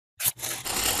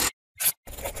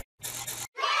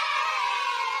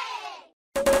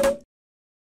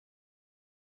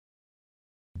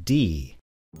D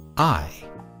I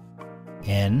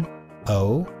N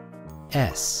O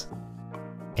S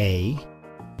A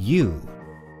U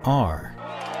R.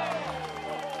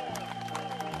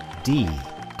 D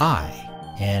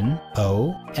I N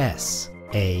O S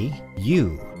A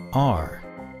U R.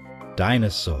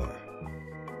 Dinosaur.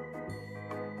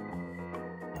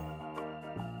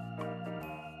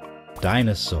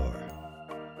 Dinosaur.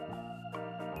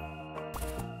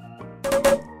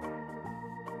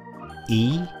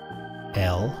 E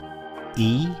L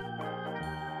E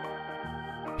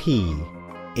P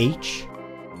H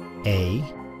A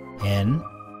N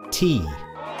T.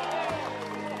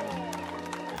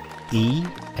 E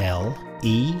L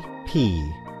E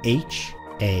P H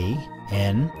A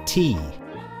N T.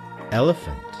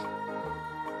 Elephant.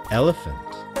 Elephant.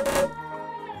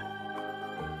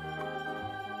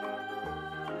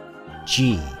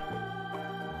 G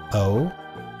O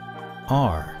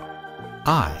R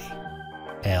I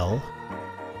L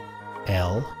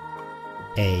L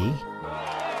A.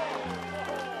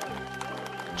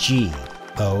 G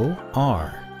O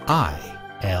R I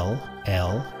L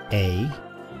L A.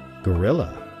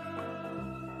 Gorilla.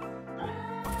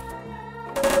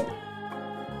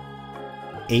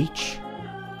 H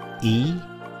E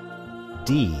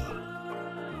D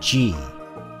G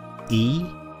E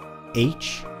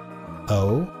H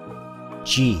O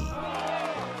G.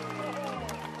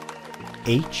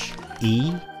 H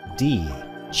E D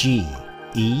G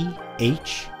E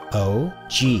H O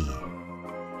G.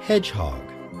 Hedgehog.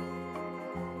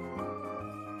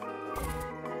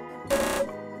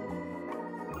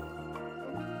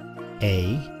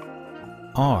 A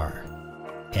R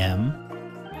M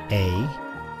A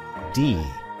D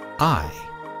I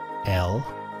L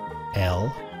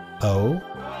L O.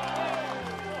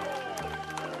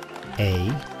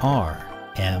 A R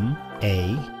M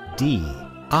A D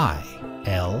I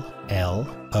L L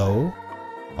O.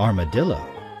 Armadillo.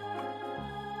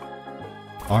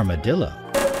 Armadillo.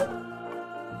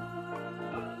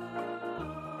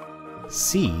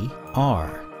 C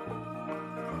R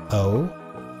O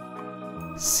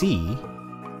C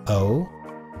O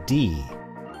D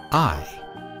I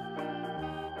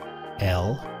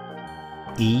L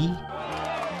E.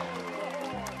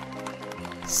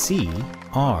 C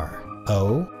R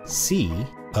O C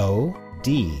O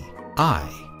D I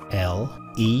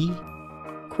L E.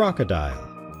 Crocodile.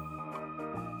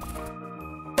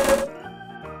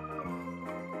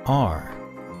 R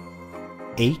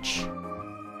H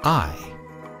I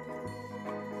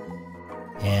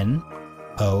N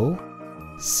O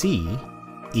C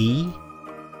E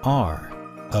R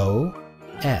O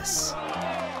S.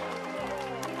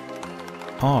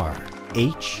 R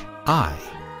H I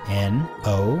N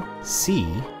O C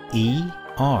E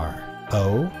R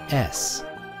O S.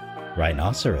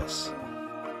 Rhinoceros.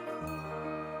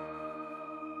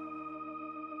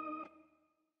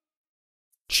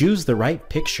 Choose the right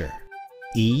picture.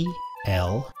 E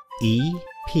L E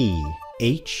P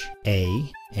H A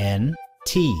N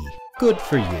T. Good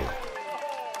for you.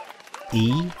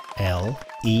 E L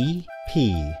E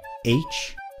P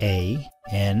H A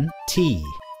N T.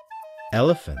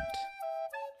 Elephant.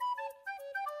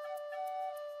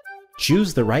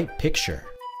 Choose the right picture.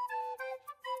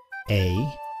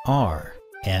 A R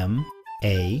M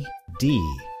A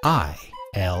D I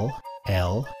L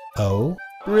L O.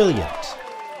 Brilliant.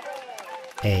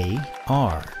 A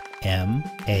R M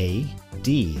A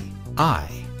D I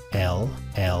L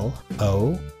L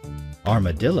O.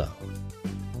 Armadillo.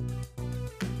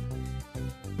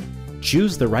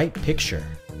 Choose the right picture.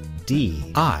 D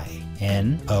I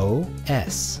N O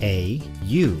S A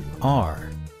U R.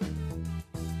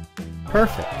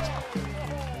 Perfect.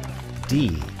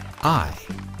 D I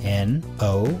N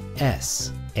O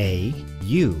S A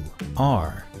U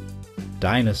R.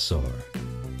 Dinosaur.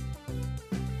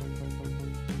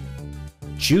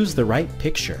 Choose the right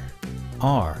picture.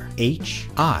 R H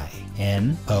I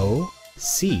N O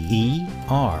C E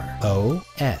R O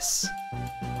S.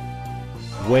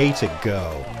 Way to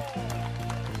go.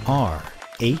 R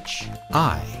H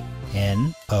I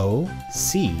N O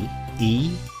C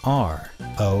E R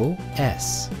O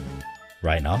S.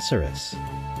 Rhinoceros.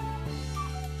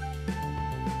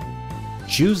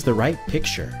 Choose the right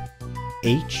picture.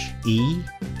 H E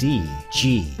D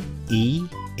G E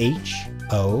H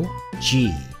O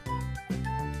G.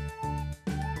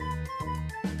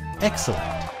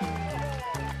 Excellent.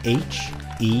 H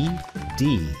E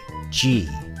D G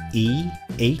E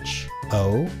H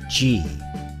O G.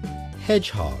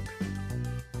 Hedgehog.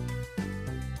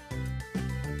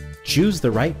 Choose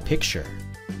the right picture.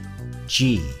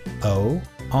 G O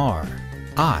R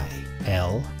I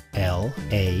L L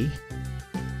A.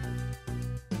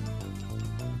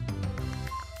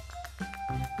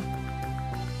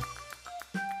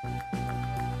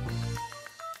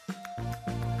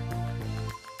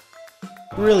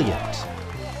 Brilliant!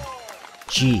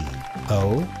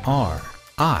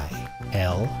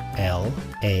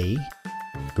 Gorilla.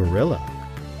 Gorilla.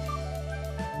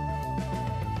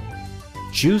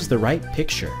 Choose the right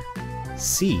picture.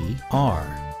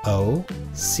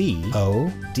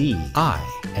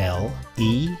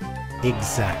 Crocodile.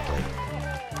 Exactly.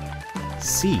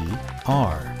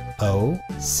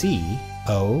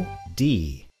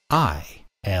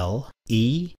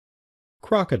 Crocodile.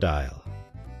 Crocodile.